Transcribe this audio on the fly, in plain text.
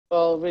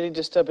Well, really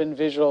disturbing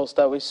visuals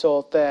that we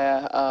saw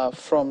there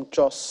from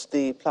just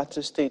the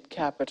Plateau State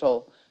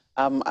capital.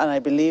 And I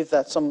believe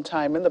that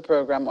sometime in the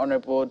program,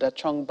 Honorable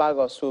Dachong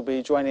Bagos will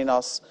be joining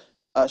us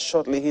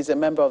shortly. He's a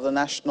member of the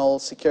National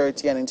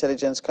Security and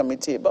Intelligence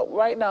Committee. But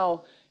right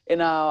now, in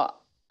our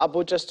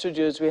Abuja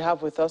studios, we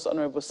have with us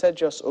Honorable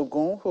Sergius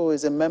Ogun, who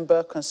is a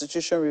member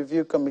Constitution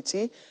Review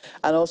Committee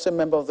and also a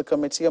member of the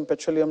Committee on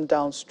Petroleum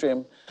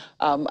Downstream.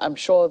 I'm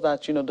sure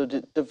that, you know,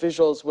 the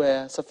visuals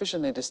were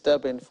sufficiently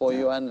disturbing for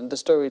you and the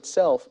story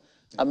itself.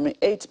 I mean,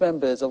 8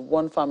 members of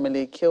one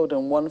family killed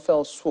in one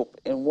fell swoop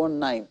in one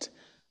night.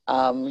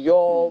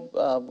 Your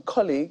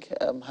colleague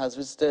has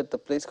visited the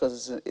place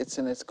because it's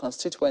in his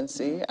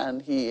constituency,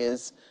 and he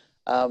is,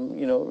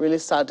 you know, really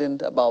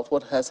saddened about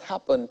what has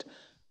happened.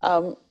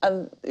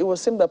 And it would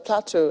seem that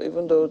Plateau,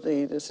 even though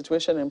the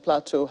situation in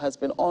Plateau has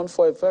been on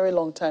for a very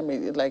long time,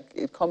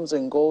 it comes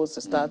and goes,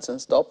 it starts and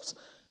stops.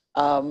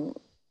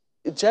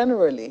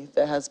 Generally,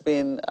 there has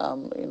been,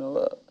 you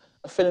know,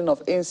 a feeling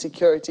of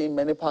insecurity in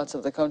many parts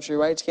of the country,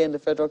 right here in the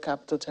Federal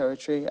Capital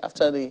Territory.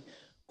 After the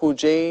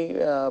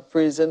Kuje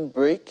prison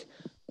break,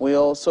 we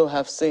also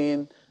have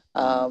seen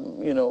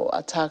you know,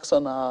 attacks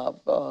on our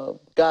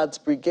Guards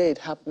Brigade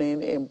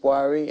happening in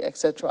Buhari,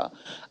 etc.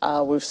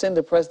 We've seen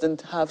the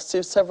president have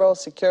several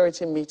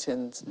security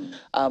meetings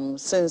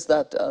since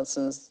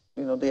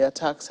you know the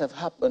attacks have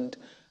happened.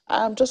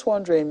 I'm just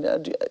wondering,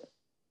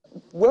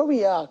 where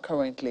we are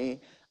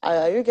currently,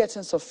 are you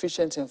getting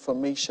sufficient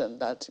information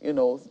that, you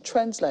know,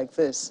 trends like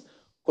this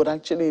could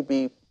actually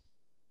be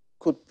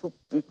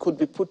could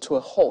be put to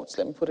a halt?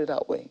 Let me put it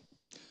that way.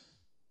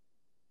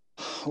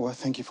 Well,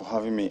 thank you for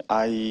having me.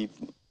 I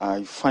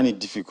find it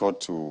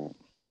difficult to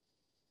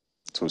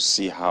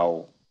see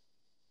how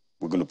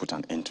we're going to put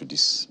an end to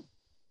this,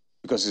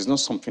 because it's not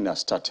something that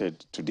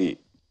started today.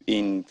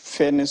 In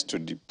fairness to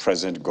the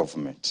present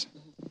government,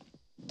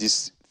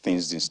 these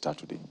things didn't start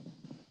today.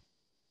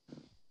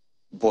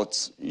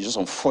 But just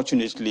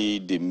unfortunately,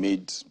 they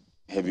made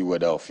heavy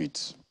weather of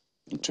it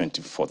in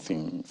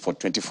 2014,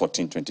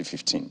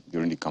 2015,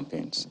 during the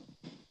campaigns.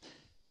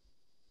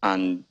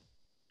 And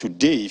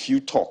today, if you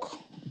talk,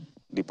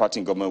 the party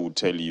in government will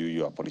tell you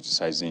you are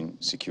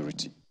politicizing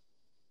security.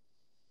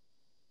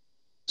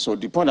 So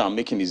the point I'm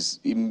making is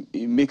it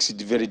makes it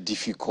very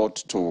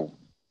difficult to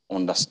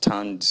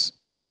understand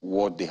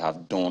what they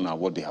have done and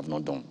what they have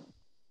not done.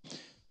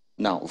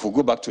 Now, if we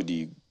go back to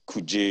the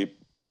Kuje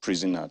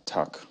prison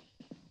attack,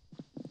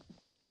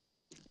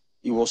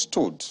 it was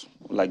told,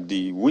 like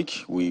the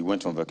week we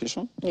went on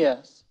vacation,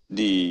 yes,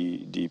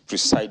 the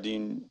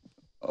presiding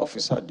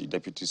officer, the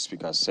deputy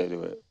speaker, said there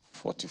were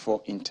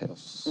 44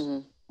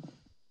 intels.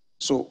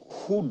 So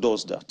who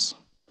does that?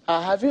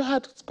 Have you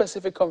had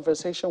specific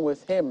conversation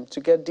with him to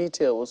get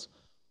details?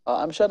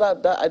 I'm sure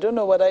that I don't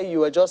know whether you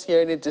were just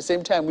hearing it at the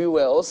same time we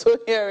were also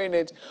hearing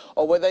it,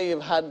 or whether you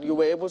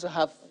were able to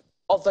have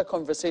other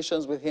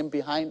conversations with him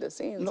behind the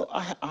scenes. No,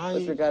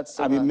 with regards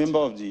to I'm a member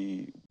of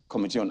the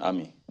Committee on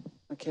Army.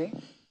 Okay.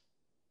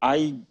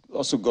 I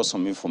also got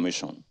some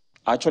information.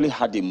 I actually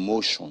had a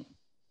motion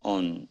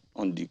on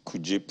the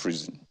Kuje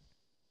prison,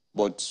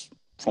 but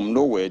from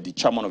nowhere, the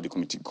chairman of the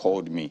committee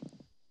called me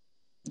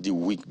the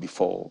week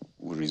before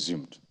we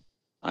resumed.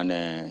 And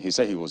he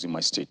said he was in my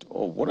state.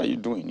 Oh, what are you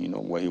doing? You know,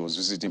 where he was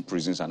visiting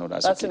prisons and all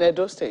that. That's okay. In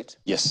Edo State?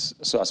 Yes.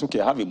 So I said, okay,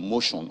 I have a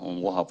motion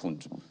on what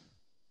happened.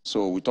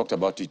 So we talked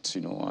about it,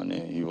 you know, and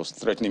he was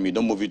threatening me,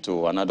 don't move it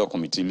to another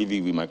committee, leave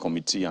it with my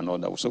committee and all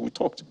that. So we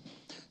talked.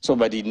 So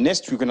by the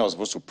next week when I was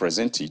supposed to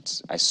present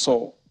it, I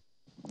saw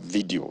a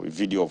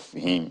video of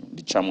him,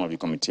 the chairman of the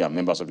committee and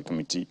members of the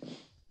committee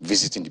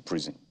visiting the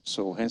prison.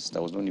 So hence,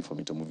 there was no need for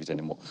me to move it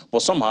anymore.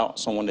 But somehow,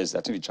 someone else,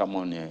 I think the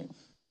chairman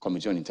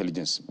Committee on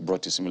Intelligence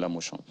brought a similar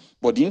motion.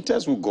 But the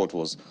intel we got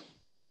was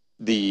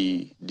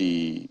the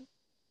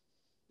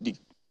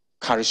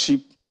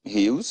Kariship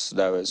Hills.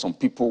 There were some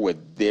people were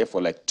there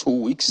for like 2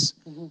 weeks,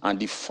 and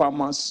the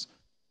farmers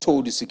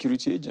told the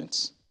security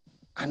agents,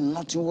 and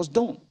nothing was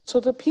done. So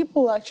the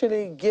people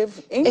actually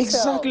give intel.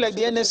 Exactly like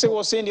the NSA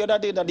was saying the other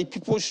day that the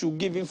people should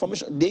give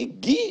information. They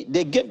gave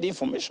the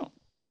information,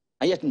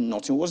 and yet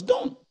nothing was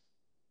done.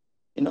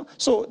 You know,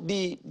 so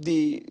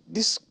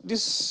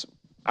this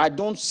I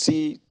don't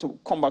see, to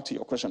come back to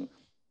your question,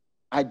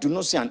 I do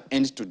not see an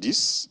end to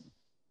this.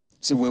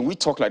 See, when we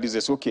talk like this,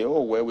 they say, okay,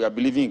 oh, well, we are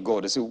believing in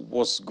God. They say,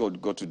 what's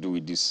God got to do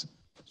with this?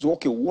 So,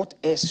 okay, what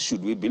else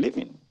should we believe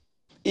in?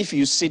 If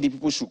you say the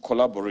people should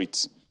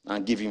collaborate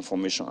and give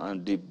information,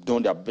 and they've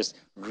done their best,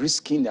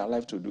 risking their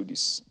life to do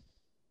this.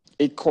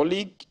 A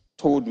colleague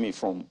told me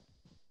from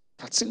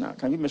Katsina,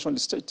 can you mention the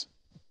state,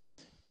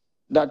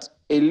 that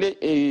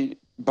a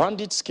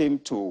bandits came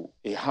to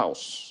a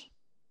house,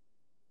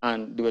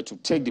 and they were to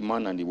take the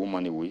man and the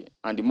woman away,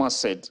 and the man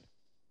said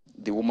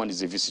the woman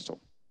is a visitor.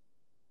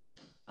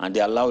 And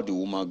they allowed the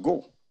woman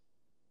go.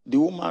 The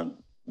woman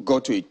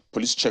got to a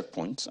police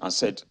checkpoint and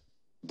said,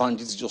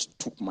 bandits just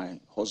took my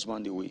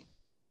husband away.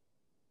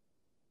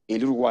 A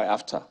little while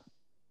after,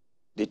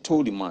 they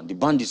told the man, the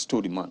bandits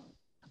told the man,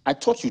 I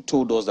thought you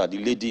told us that the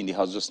lady in the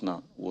house just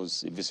now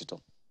was a visitor.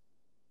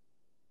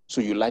 So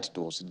you lied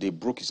to us. They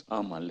broke his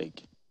arm and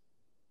leg.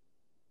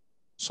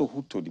 So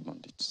who told the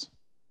bandits?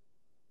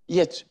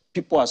 Yet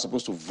people are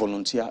supposed to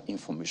volunteer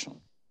information.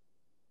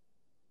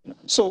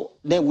 So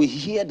then we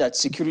hear that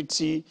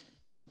security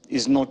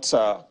is not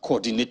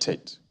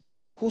coordinated.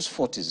 Whose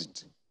fault is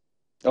it?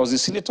 There was a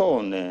senator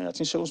on, I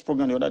think Show's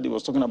program the other day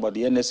was talking about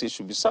the NSA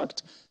should be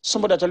sacked.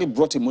 Somebody actually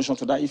brought a motion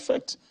to that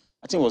effect.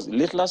 I think it was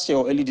late last year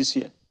or early this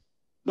year.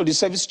 No, the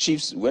service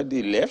chiefs, where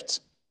they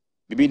left,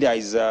 maybe there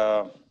is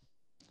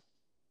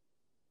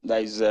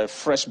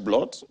fresh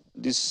blood,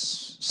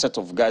 this set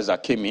of guys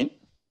that came in.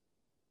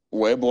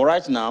 Well, but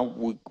right now,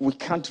 we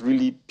can't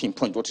really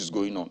pinpoint what is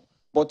going on.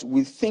 But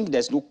we think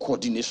there's no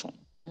coordination.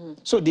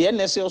 So the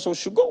NSA also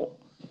should go.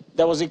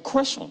 There was a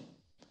question.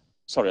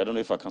 Sorry, I don't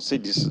know if I can say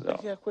this.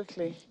 Yeah,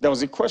 quickly. There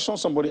was a question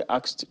somebody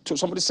asked.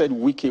 Somebody said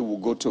Governor Wike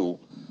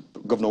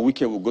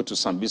will go to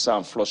Sambisa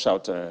and flush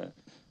out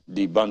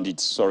the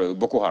bandits,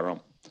 Boko Haram.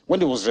 When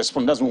he was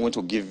responding, that's when we went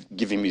to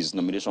give him his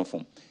nomination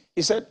form.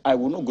 He said, I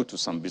will not go to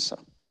Sambisa.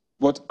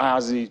 But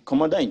as a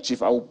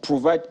commander-in-chief, I will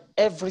provide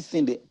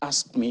everything they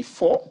ask me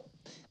for,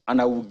 and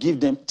I will give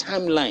them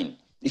timeline.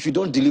 If you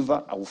don't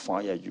deliver, I will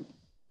fire you.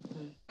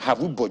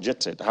 Have we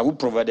budgeted? Have we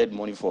provided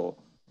money for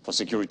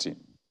security?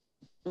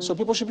 So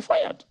people should be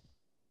fired.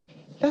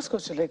 Let's go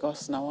to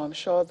Lagos now. I'm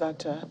sure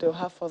that they'll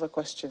have further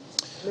questions.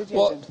 Ladies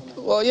and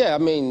gentlemen. Well, yeah, I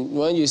mean,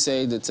 when you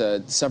say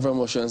that several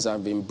motions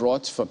have been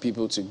brought for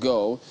people to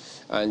go,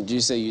 and you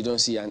say you don't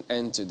see an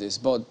end to this,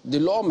 but the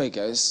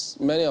lawmakers,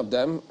 many of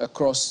them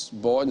across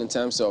board in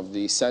terms of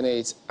the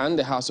Senate and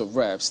the House of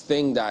Reps,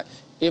 think that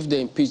if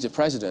they impeach the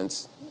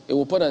president, it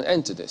will put an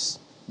end to this.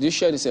 Do you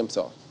share the same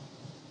thought?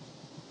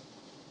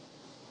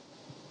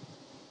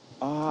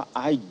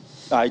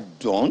 I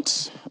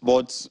don't,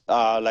 but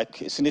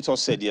like a senator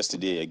said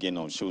yesterday again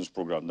on Show's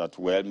program that,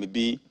 well,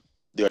 maybe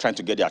they are trying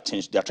to get the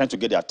attention. They are trying to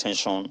get the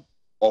attention,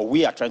 or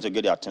we are trying to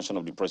get the attention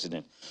of the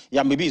president.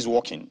 Yeah, maybe he's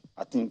working.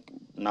 I think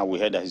now we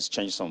heard that he's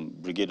changed some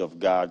brigade of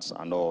guards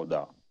and all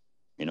that,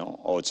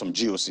 or some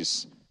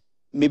GOCs.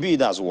 Maybe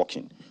that's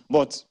working.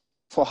 But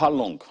for how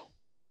long?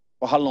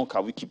 For how long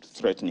can we keep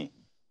threatening?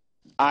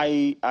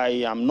 I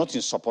am not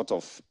in support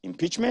of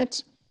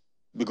impeachment,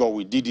 because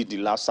we did it the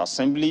last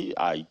assembly.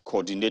 I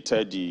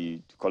coordinated the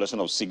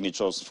collection of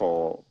signatures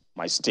for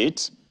my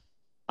state,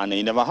 and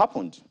it never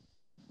happened.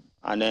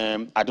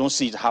 And I don't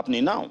see it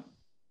happening now.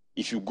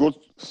 If you go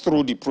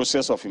through the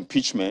process of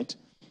impeachment,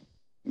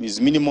 it's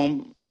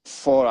minimum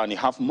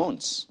 4.5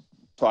 months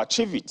to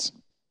achieve it.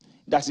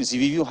 That is if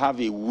you have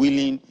a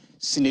willing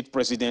Senate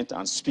president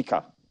and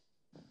speaker.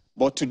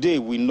 But today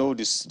we know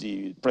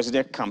the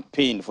president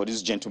campaigned for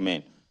these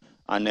gentlemen,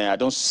 and I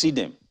don't see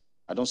them.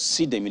 I don't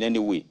see them in any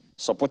way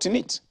supporting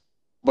it.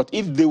 But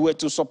if they were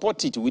to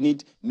support it, we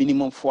need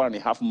minimum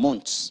 4.5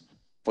 months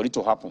for it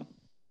to happen.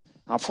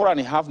 And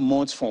 4.5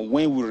 months from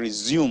when we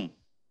resume,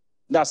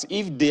 that's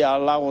if they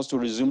allow us to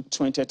resume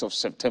 20th of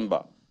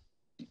September,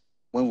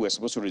 when we're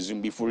supposed to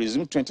resume. If we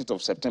resume 20th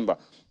of September,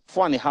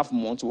 4.5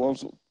 months will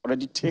also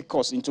already take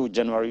us into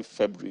January,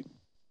 February,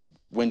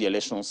 when the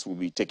elections will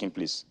be taking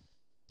place.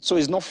 So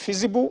it's not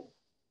feasible.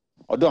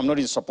 Although I'm not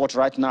in support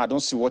right now, I don't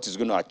see what it's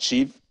going to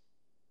achieve,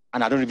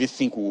 and I don't even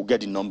think we will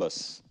get the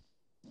numbers.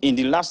 In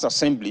the last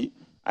assembly,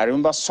 I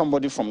remember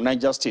somebody from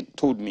Niger State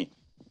told me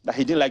that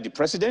he didn't like the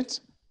president.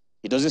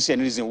 He doesn't see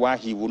any reason why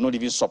he would not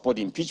even support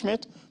the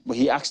impeachment, but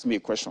he asked me a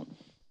question.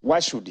 Why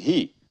should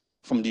he,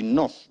 from the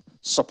north,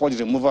 support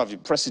the removal of the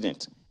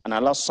president and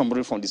allow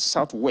somebody from the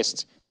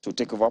southwest to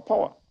take over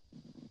power?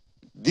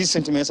 These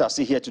sentiments are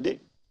still here today.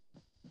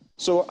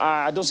 So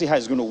I don't see how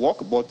it's going to work,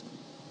 but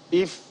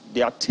if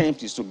the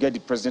attempt is to get the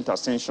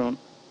president's attention,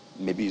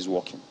 maybe it's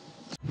working.